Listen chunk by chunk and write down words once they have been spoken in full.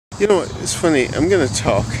You know, it's funny. I'm going to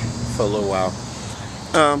talk for a little while.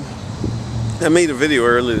 I made a video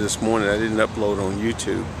earlier this morning I didn't upload on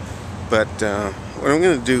YouTube. But what I'm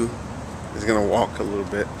going to do is going to walk a little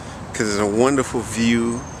bit because there's a wonderful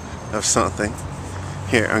view of something.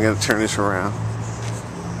 Here, I'm going to turn this around.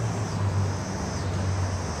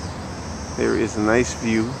 There is a nice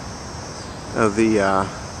view of the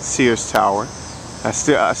Sears Tower. I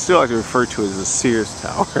still like to refer to it as the Sears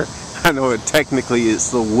Tower. I know it technically it's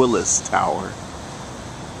the Willis Tower,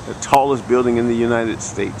 the tallest building in the United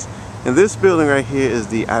States. And this building right here is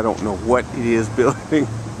the I don't know what it is building.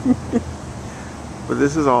 But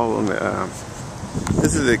this is all on the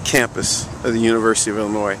this is the campus of the University of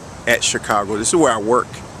Illinois at Chicago. This is where I work.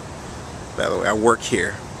 By the way, I work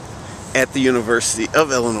here at the University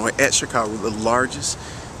of Illinois at Chicago, the largest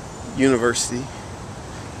university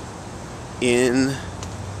in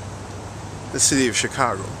the city of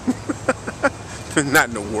Chicago. Not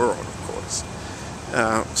in the world, of course.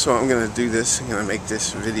 So I'm going to do this. I'm going to make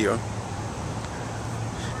this video.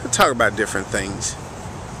 I'll talk about different things.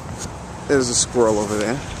 There's a squirrel over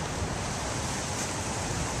there.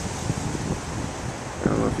 I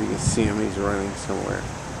don't know if you can see him. He's running somewhere.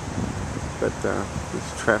 But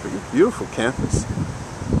there's traffic. Beautiful campus.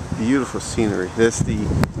 Beautiful scenery. That's the,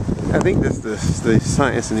 I think that's the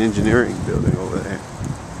science and engineering building over there.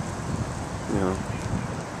 You know.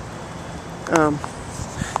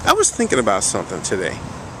 I was thinking about something today.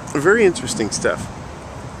 Very interesting stuff.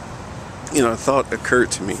 You know, a thought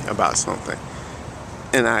occurred to me about something.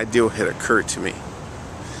 An idea had occurred to me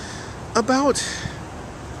about,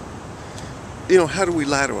 you know, how do we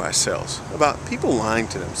lie to ourselves? About people lying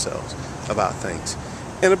to themselves about things.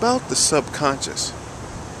 And about the subconscious.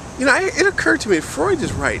 You know, it occurred to me, Freud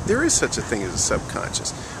is right. There is such a thing as a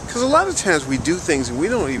subconscious. Because a lot of times we do things and we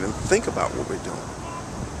don't even think about what we're doing.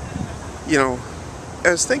 You know,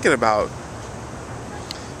 I was thinking about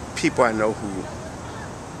people I know who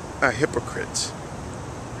are hypocrites.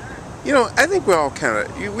 You know, I think we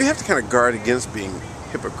have to kind of guard against being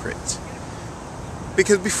hypocrites.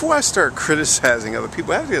 Because before I start criticizing other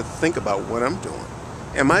people, I have to think about what I'm doing.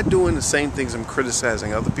 Am I doing the same things I'm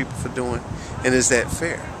criticizing other people for doing? And is that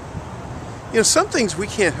fair? You know, some things we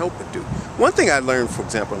can't help but do. One thing I learned, for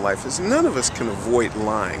example, in life is none of us can avoid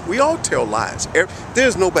lying. We all tell lies.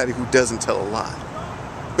 There's nobody who doesn't tell a lie.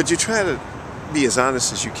 But you try to be as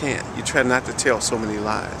honest as you can. You try not to tell so many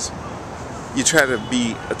lies. You try to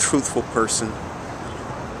be a truthful person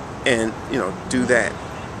and, you know, do that.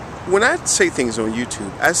 When I say things on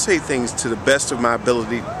YouTube, I say things to the best of my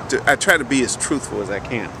ability. I try to be as truthful as I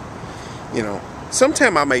can. You know,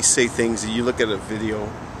 sometimes I may say things and you look at a video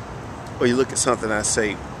or you look at something I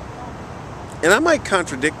say and I might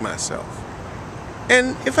contradict myself.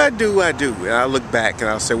 And if I do, I do. And I look back and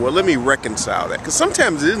I'll say, well, let me reconcile that. Because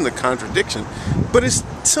sometimes it isn't a contradiction, but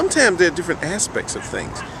sometimes there are different aspects of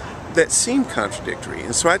things that seem contradictory.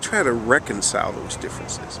 And so I try to reconcile those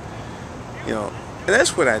differences. You know, and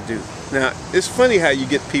that's what I do. Now, it's funny how you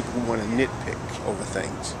get people who want to nitpick over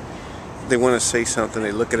things. They want to say something,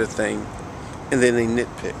 they look at a thing, and then they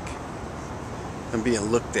nitpick. I'm being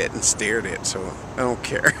looked at and stared at, so I don't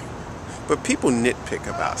care. But people nitpick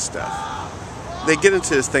about stuff. They get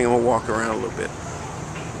into this thing, I'm going to walk around a little bit,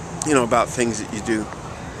 you know, about things that you do.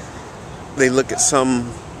 They look at some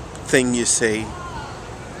thing you say.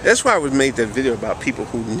 That's why I made that video about people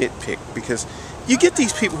who nitpick, because you get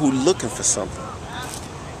these people who are looking for something.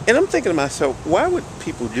 And I'm thinking to myself, why would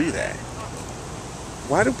people do that?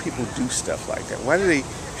 Why do people do stuff like that? Why do they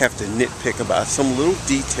have to nitpick about some little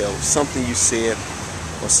detail of something you said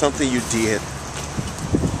or something you did?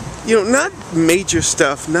 You know, not major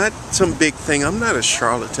stuff, not some big thing. I'm not a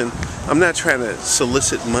charlatan. I'm not trying to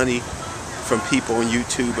solicit money from people on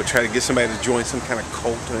YouTube or try to get somebody to join some kind of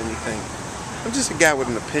cult or anything. I'm just a guy with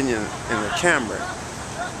an opinion and a camera.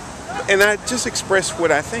 And I just express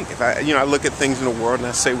what I think. If I look at things in the world and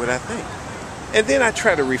I say what I think. And then I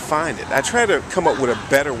try to refine it. I try to come up with a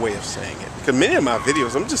better way of saying it. Because many of my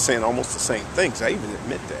videos, I'm just saying almost the same things. I even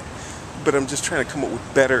admit that. But I'm just trying to come up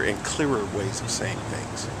with better and clearer ways of saying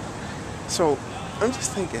things. So I'm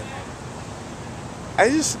just thinking, I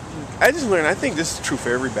just learned, I think this is true for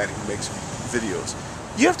everybody who makes videos.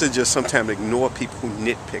 You have to just sometimes ignore people who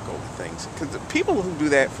nitpick over things. Because the people who do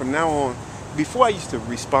that from now on, before I used to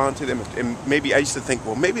respond to them, and maybe I used to think,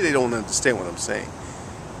 well, maybe they don't understand what I'm saying.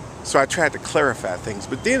 So I tried to clarify things.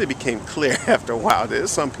 But then it became clear after a while, there's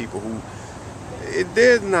some people who,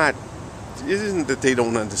 they're not, it isn't that they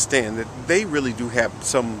don't understand, that they really do have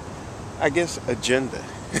some, I guess, agenda.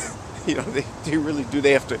 You know, they really do.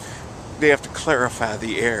 They have to clarify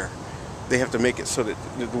the air they have to make it so that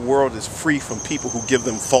the world is free from people who give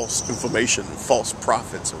them false information, false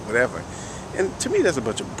prophets, or whatever. And to me, that's a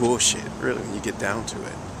bunch of bullshit, really, when you get down to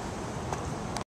it.